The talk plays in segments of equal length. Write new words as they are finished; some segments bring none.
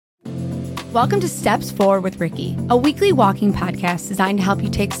Welcome to Steps Forward with Ricky, a weekly walking podcast designed to help you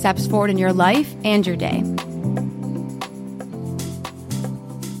take steps forward in your life and your day.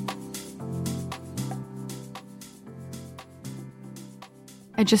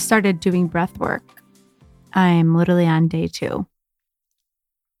 I just started doing breath work. I'm literally on day 2. And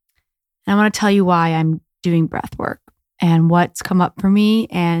I want to tell you why I'm doing breath work and what's come up for me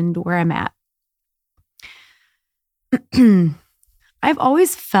and where I'm at. I've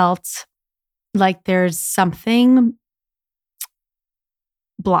always felt like there's something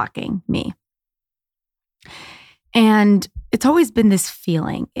blocking me. And it's always been this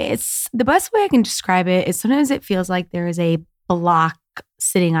feeling. It's the best way I can describe it is sometimes it feels like there is a block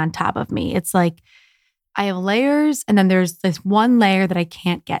sitting on top of me. It's like I have layers and then there's this one layer that I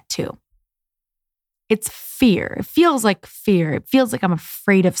can't get to. It's fear. It feels like fear. It feels like I'm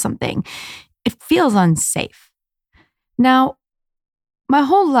afraid of something. It feels unsafe. Now, my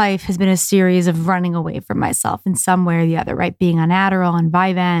whole life has been a series of running away from myself in some way or the other, right? Being on Adderall and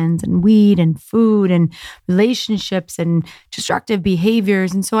Vyvanse and weed and food and relationships and destructive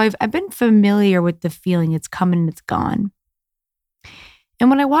behaviors. And so I've been familiar with the feeling it's coming and it's gone. And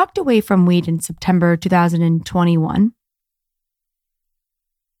when I walked away from weed in September 2021,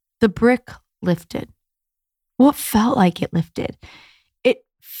 the brick lifted. Well, it felt like it lifted. It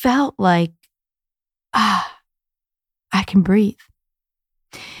felt like, I can breathe.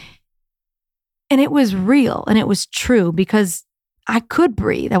 And it was real and it was true because I could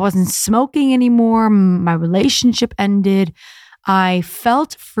breathe. I wasn't smoking anymore. My relationship ended. I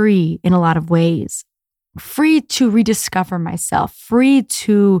felt free in a lot of ways, free to rediscover myself, free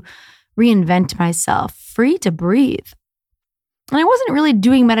to reinvent myself, free to breathe. And I wasn't really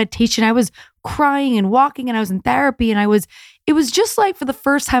doing meditation. I was crying and walking and I was in therapy and it was just like for the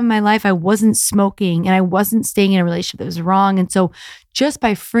first time in my life, I wasn't smoking and I wasn't staying in a relationship that was wrong. And so just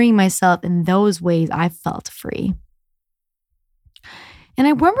by freeing myself in those ways, I felt free. And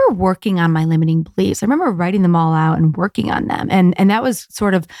I remember working on my limiting beliefs. I remember writing them all out and working on them. And that was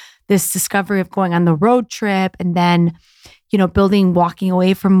sort of this discovery of going on the road trip and then, walking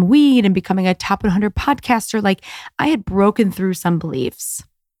away from weed and becoming a top 100 podcaster. Like I had broken through some beliefs.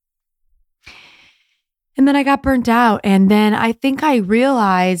 And then I got burnt out. And then I think I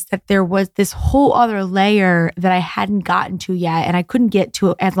realized that there was this whole other layer that I hadn't gotten to yet. And I couldn't get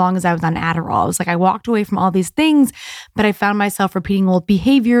to it as long as I was on Adderall. It was like I walked away from all these things, but I found myself repeating old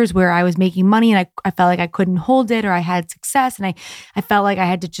behaviors where I was making money and I felt like I couldn't hold it or I had success. And I felt like I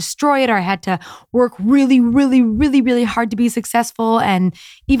had to destroy it or I had to work really, really, really, really hard to be successful. And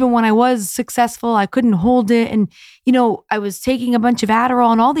even when I was successful, I couldn't hold it. And, I was taking a bunch of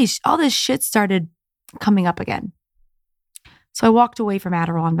Adderall and all this shit started coming up again. So I walked away from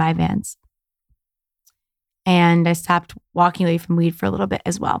Adderall and Vyvanse. And I stopped walking away from weed for a little bit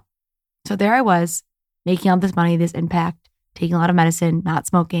as well. So there I was, making all this money, this impact, taking a lot of medicine, not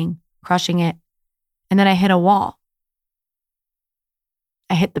smoking, crushing it. And then I hit a wall.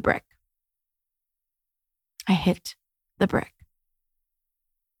 I hit the brick. I hit the brick.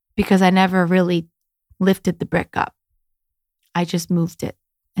 Because I never really lifted the brick up. I just moved it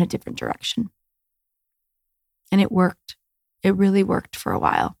in a different direction. And it worked. It really worked for a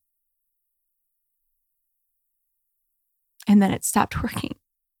while. And then it stopped working.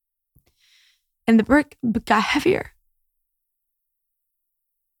 And the brick got heavier.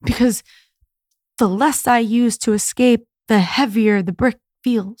 Because the less I use to escape, the heavier the brick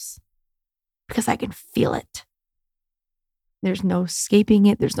feels. Because I can feel it. There's no escaping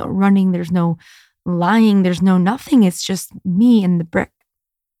it. There's no running. There's no lying. There's no nothing. It's just me and the brick.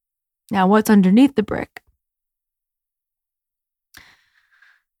 Now, what's underneath the brick?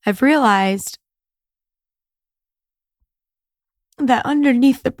 I've realized that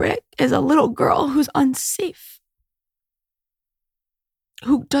underneath the brick is a little girl who's unsafe,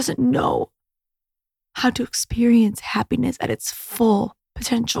 who doesn't know how to experience happiness at its full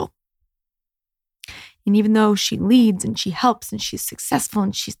potential. And even though she leads and she helps and she's successful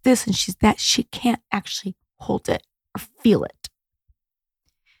and she's this and she's that, she can't actually hold it or feel it.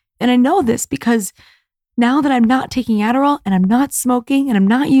 And I know this because now that I'm not taking Adderall and I'm not smoking and I'm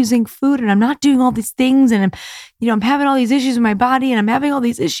not using food and I'm not doing all these things and I'm having all these issues with my body and I'm having all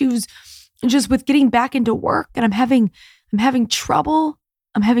these issues just with getting back into work and I'm having trouble.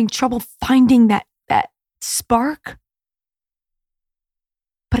 I'm having trouble finding that spark.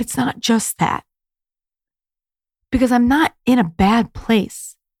 But it's not just that. Because I'm not in a bad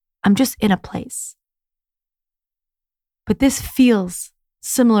place. I'm just in a place. But this feels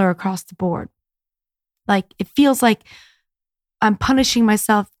similar across the board. Like it feels like I'm punishing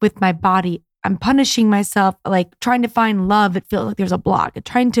myself with my body I'm punishing myself, like trying to find love, it feels like there's a block.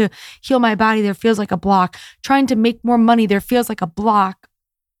 Trying to heal my body, there feels like a block. Trying to make more money, there feels like a block.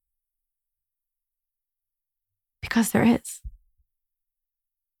 Because there is.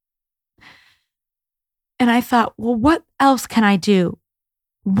 And I thought, well, what else can I do?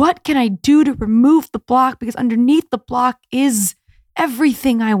 What can I do to remove the block? Because underneath the block is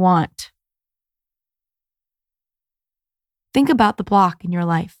everything I want. Think about the block in your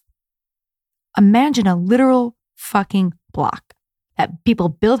life. Imagine a literal fucking block that people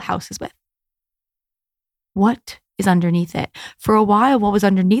build houses with. What is underneath it? For a while, what was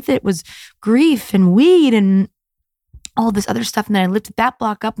underneath it was grief and weed and all this other stuff. And then I lifted that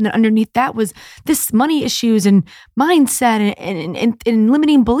block up. And then underneath that was this money issues and mindset and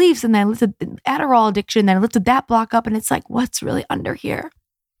limiting beliefs. And then I lifted Adderall addiction. And then I lifted that block up. And it's like, what's really under here?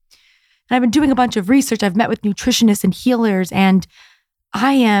 And I've been doing a bunch of research. I've met with nutritionists and healers. And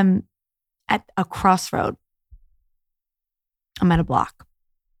I am at a crossroad. I'm at a block,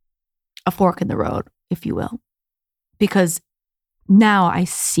 a fork in the road, if you will, because now I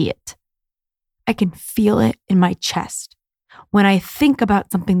see it. I can feel it in my chest. When I think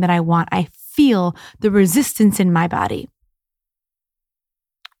about something that I want, I feel the resistance in my body.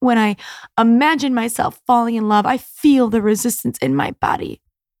 When I imagine myself falling in love, I feel the resistance in my body.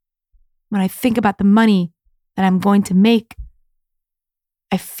 When I think about the money that I'm going to make,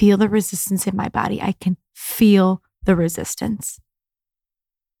 I feel the resistance in my body. I can feel the resistance.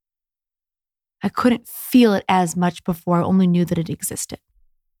 I couldn't feel it as much before. I only knew that it existed.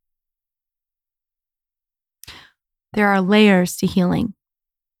 There are layers to healing,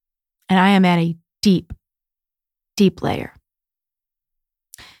 and I am at a deep, deep layer.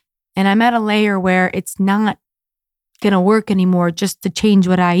 And I'm at a layer where it's not going to work anymore just to change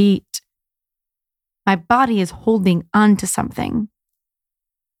what I eat. My body is holding on to something.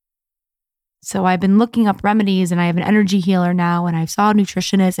 So I've been looking up remedies, and I have an energy healer now, and I saw a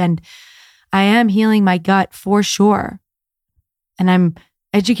nutritionist, and I am healing my gut for sure. And I'm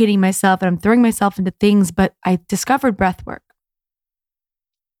educating myself and I'm throwing myself into things, but I discovered breath work.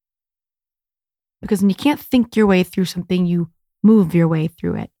 Because when you can't think your way through something, you move your way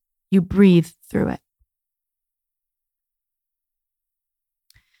through it. You breathe through it.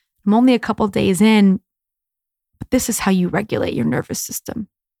 I'm only a couple days in, but this is how you regulate your nervous system.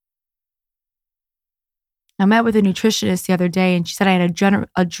 I met with a nutritionist the other day, and she said I had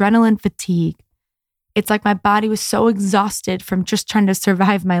adrenaline fatigue. It's like my body was so exhausted from just trying to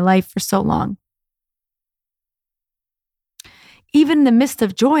survive my life for so long. Even in the midst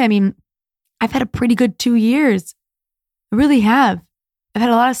of joy, I mean, I've had a pretty good 2 years. I really have. I've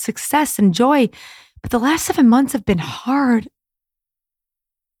had a lot of success and joy, but the last 7 months have been hard.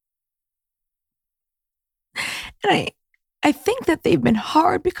 And I think that they've been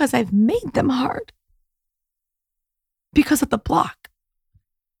hard because I've made them hard. Because of the block.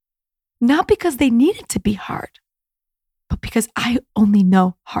 Not because they needed to be hard, but because I only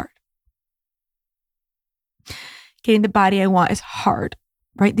know hard. Getting the body I want is hard,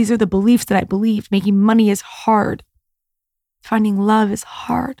 right? These are the beliefs that I believed. Making money is hard. Finding love is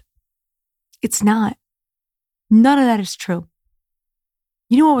hard. It's not. None of that is true.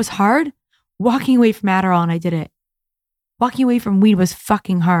 You know what was hard? Walking away from Adderall, and I did it. Walking away from weed was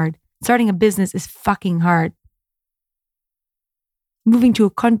fucking hard. Starting a business is fucking hard. Moving to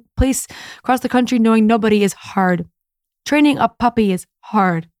a place across the country knowing nobody is hard. Training a puppy is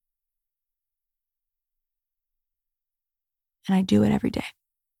hard. And I do it every day.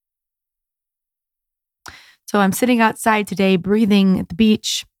 So I'm sitting outside today, breathing at the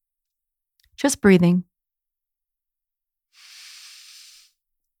beach. Just breathing.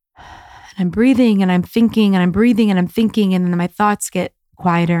 And I'm breathing and I'm thinking and I'm breathing and I'm thinking, and then my thoughts get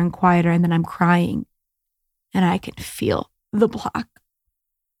quieter and quieter, and then I'm crying. And I can feel the block.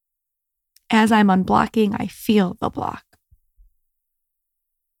 As I'm unblocking, I feel the block.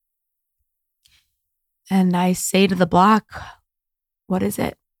 And I say to the block, what is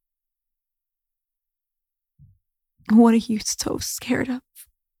it? What are you so scared of?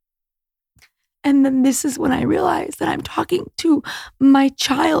 And then this is when I realize that I'm talking to my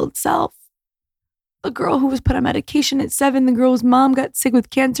child self. The girl who was put on medication at 7, the girl's mom got sick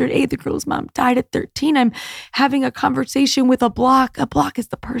with cancer at 8, the girl's mom died at 13. I'm having a conversation with a block. A block is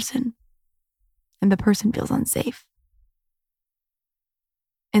the person. And the person feels unsafe.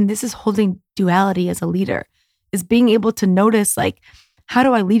 And this is holding duality as a leader, is being able to notice, like, how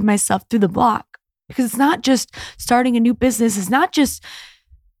do I lead myself through the block? Because it's not just starting a new business. It's not just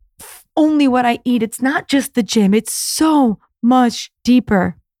only what I eat. It's not just the gym. It's so much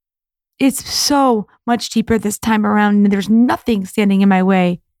deeper. It's so much deeper this time around. And there's nothing standing in my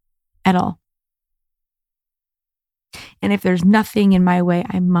way at all. And if there's nothing in my way,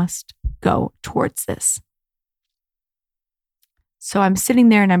 I must go towards this. So I'm sitting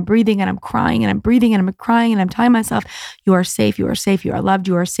there and I'm breathing and I'm crying and I'm breathing and I'm crying and I'm telling myself, you are safe, you are safe, you are loved,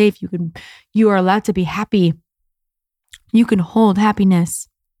 you are safe, you are allowed to be happy. You can hold happiness.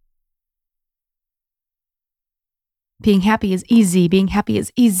 Being happy is easy. Being happy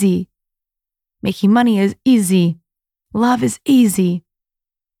is easy. Making money is easy. Love is easy.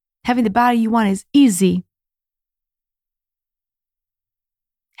 Having the body you want is easy.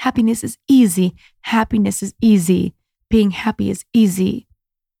 Happiness is easy. Happiness is easy. Being happy is easy.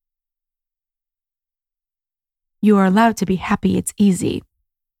 You are allowed to be happy. It's easy.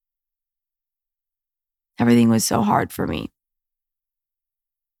 Everything was so hard for me.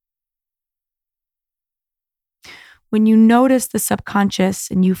 When you notice the subconscious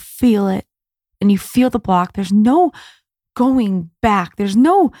and you feel it and you feel the block, there's no going back. There's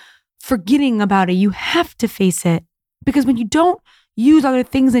no forgetting about it. You have to face it, because when you don't use other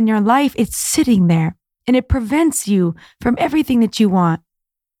things in your life, it's sitting there and it prevents you from everything that you want.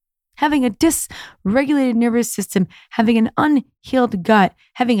 Having a dysregulated nervous system, having an unhealed gut,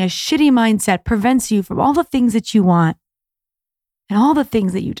 having a shitty mindset prevents you from all the things that you want and all the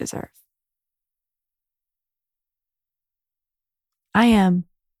things that you deserve. I am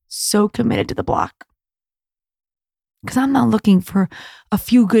so committed to the block because I'm not looking for a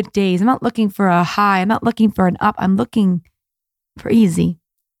few good days. I'm not looking for a high. I'm not looking for an up. I'm looking for easy.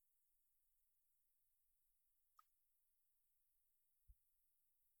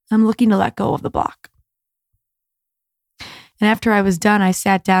 I'm looking to let go of the block. And after I was done, I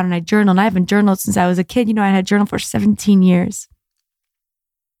sat down and I journaled. I haven't journaled since I was a kid. I had a journal for 17 years.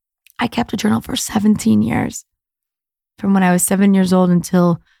 I kept a journal for 17 years. From when I was 7 years old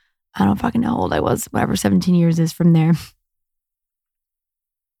until, I don't fucking know how old I was, whatever 17 years is from there.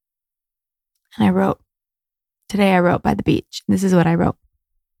 And I wrote, today I wrote by the beach. This is what I wrote.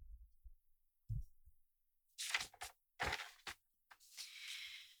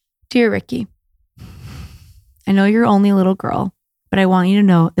 Dear Ricky, I know you're only a little girl, but I want you to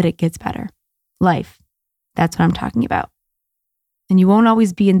know that it gets better. Life, that's what I'm talking about. And you won't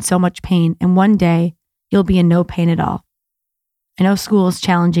always be in so much pain, and one day you'll be in no pain at all. I know school is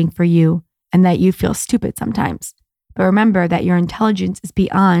challenging for you and that you feel stupid sometimes, but remember that your intelligence is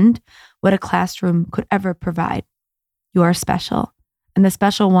beyond what a classroom could ever provide. You are special, and the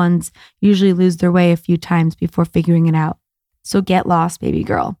special ones usually lose their way a few times before figuring it out. So get lost, baby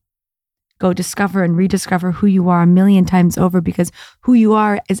girl. Go discover and rediscover who you are a million times over, because who you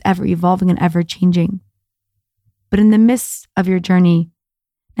are is ever evolving and ever changing. But in the midst of your journey,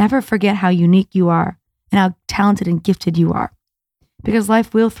 never forget how unique you are and how talented and gifted you are. Because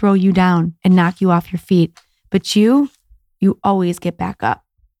life will throw you down and knock you off your feet, but you always get back up.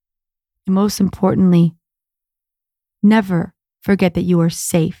 And most importantly, never forget that you are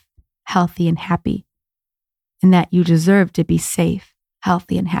safe, healthy, and happy, and that you deserve to be safe,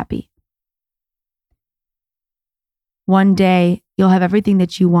 healthy, and happy. One day, you'll have everything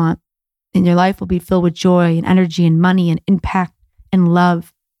that you want, and your life will be filled with joy and energy and money and impact and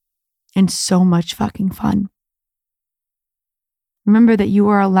love and so much fucking fun. Remember that you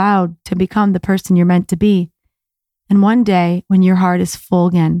are allowed to become the person you're meant to be. And one day, when your heart is full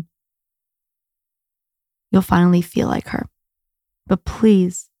again, you'll finally feel like her. But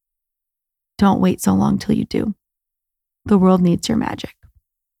please, don't wait so long till you do. The world needs your magic.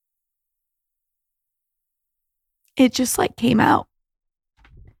 It just came out.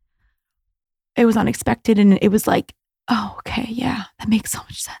 It was unexpected, and it was like, oh, okay, yeah, that makes so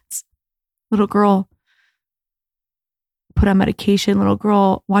much sense. Little girl put on medication, little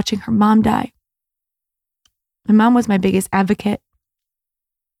girl watching her mom die. My mom was my biggest advocate.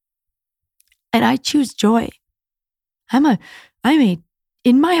 And I choose joy.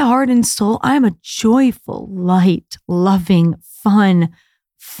 In my heart and soul, I'm a joyful, light, loving, fun,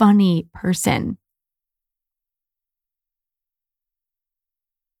 funny person.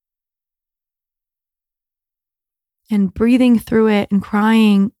 And breathing through it and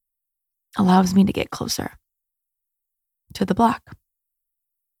crying allows me to get closer to the block.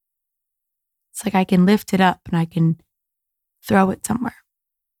 It's like I can lift it up and I can throw it somewhere.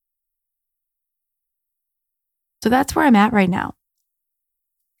 So that's where I'm at right now.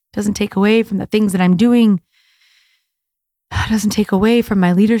 Doesn't take away from the things that I'm doing. Doesn't take away from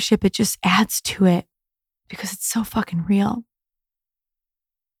my leadership. It just adds to it because it's so fucking real.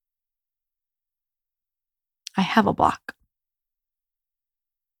 I have a block.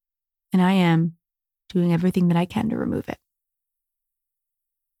 And I am doing everything that I can to remove it.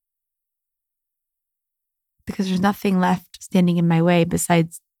 Because there's nothing left standing in my way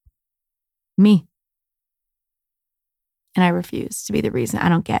besides me. And I refuse to be the reason I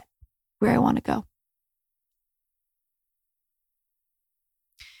don't get where I want to go.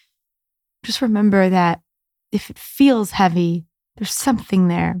 Just remember that if it feels heavy, there's something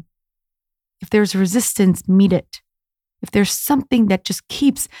there. If there's resistance, meet it. If there's something that just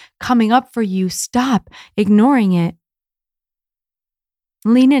keeps coming up for you, stop ignoring it.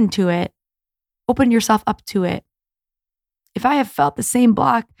 Lean into it. Open yourself up to it. If I have felt the same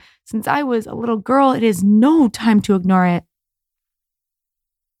block since I was a little girl, it is no time to ignore it.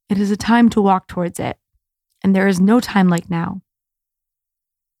 It is a time to walk towards it. And there is no time like now.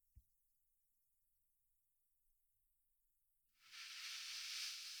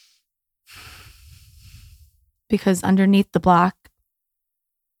 Because underneath the block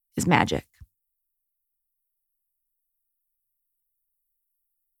is magic.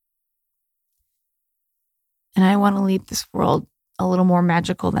 And I want to leave this world a little more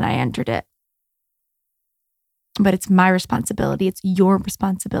magical than I entered it. But it's my responsibility. It's your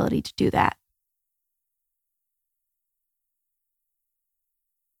responsibility to do that.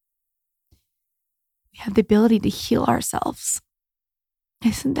 We have the ability to heal ourselves.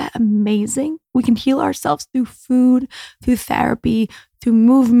 Isn't that amazing? We can heal ourselves through food, through therapy, through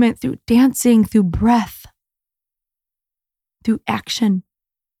movement, through dancing, through breath, through action.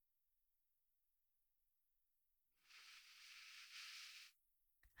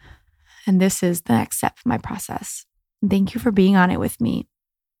 And this is the next step of my process. Thank you for being on it with me.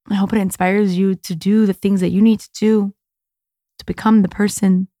 I hope it inspires you to do the things that you need to do to become the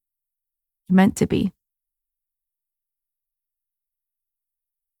person you're meant to be.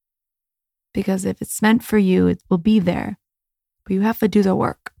 Because if it's meant for you, it will be there. But you have to do the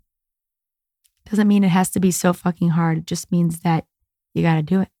work. Doesn't mean it has to be so fucking hard. It just means that you got to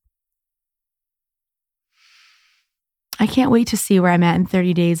do it. I can't wait to see where I'm at in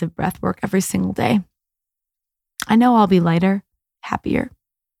 30 days of breath work every single day. I know I'll be lighter, happier.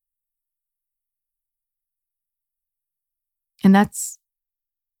 And that's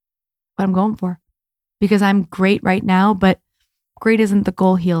what I'm going for. Because I'm great right now, but great isn't the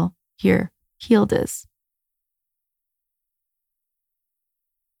goal here. Healed is.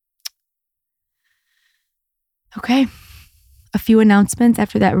 Okay. A few announcements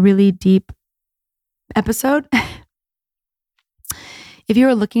after that really deep episode. If you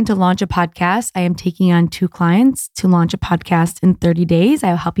are looking to launch a podcast, I am taking on 2 clients to launch a podcast in 30 days. I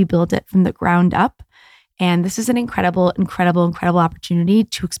will help you build it from the ground up. And this is an incredible opportunity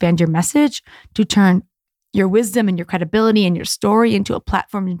to expand your message, to turn your wisdom and your credibility and your story into a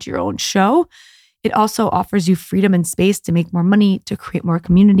platform, into your own show. It also offers you freedom and space to make more money, to create more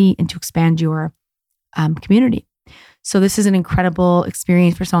community, and to expand your community. So this is an incredible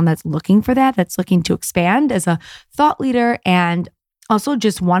experience for someone that's looking for that, that's looking to expand as a thought leader and also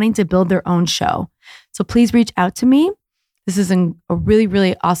just wanting to build their own show. So please reach out to me. This is a really,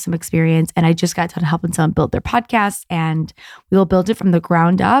 really awesome experience. And I just got done helping someone build their podcast, and we will build it from the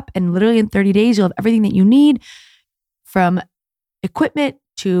ground up. And literally in 30 days, you'll have everything that you need, from equipment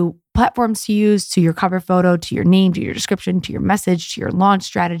to platforms to use, to your cover photo, to your name, to your description, to your message, to your launch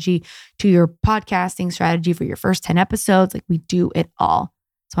strategy, to your podcasting strategy for your first 10 episodes. Like, we do it all.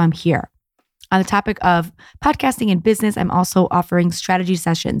 So I'm here. On the topic of podcasting and business, I'm also offering strategy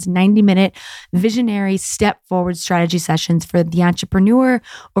sessions, 90-minute visionary step forward strategy sessions for the entrepreneur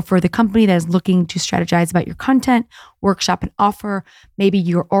or for the company that is looking to strategize about your content, workshop and offer. Maybe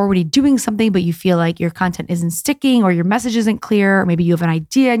you're already doing something, but you feel like your content isn't sticking or your message isn't clear, or maybe you have an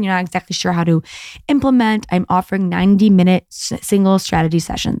idea and you're not exactly sure how to implement. I'm offering 90-minute single strategy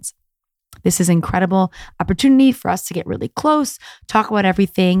sessions. This is an incredible opportunity for us to get really close, talk about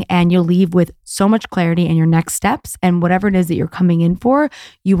everything, and you'll leave with so much clarity in your next steps. And whatever it is that you're coming in for,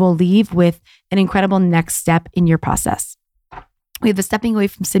 you will leave with an incredible next step in your process. We have the Stepping Away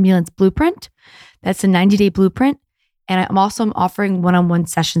from Stimulants Blueprint. That's a 90-day blueprint. And I'm also offering one-on-one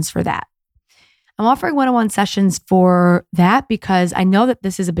sessions for that. I'm offering one-on-one sessions for that because I know that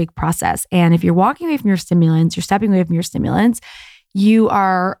this is a big process. And if you're walking away from your stimulants, you're stepping away from your stimulants, you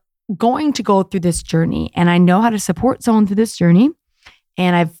are going to go through this journey. And I know how to support someone through this journey.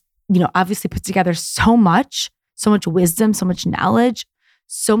 And I've, obviously put together so much wisdom, so much knowledge,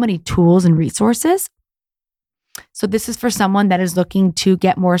 so many tools and resources. So this is for someone that is looking to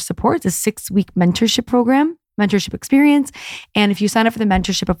get more support. It's a 6-week mentorship program, mentorship experience. And if you sign up for the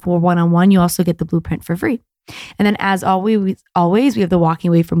mentorship for one-on-one, you also get the blueprint for free. And then as always, we have the Walking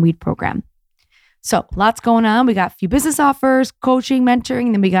Away from Weed program. So lots going on. We got a few business offers, coaching,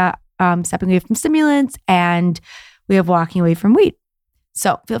 mentoring, then we got stepping away from stimulants, and we have walking away from weed.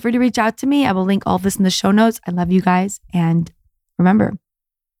 So feel free to reach out to me. I will link all of this in the show notes. I love you guys. And remember,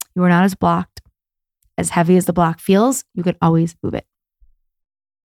 you are not as blocked as heavy as the block feels, you could always move it.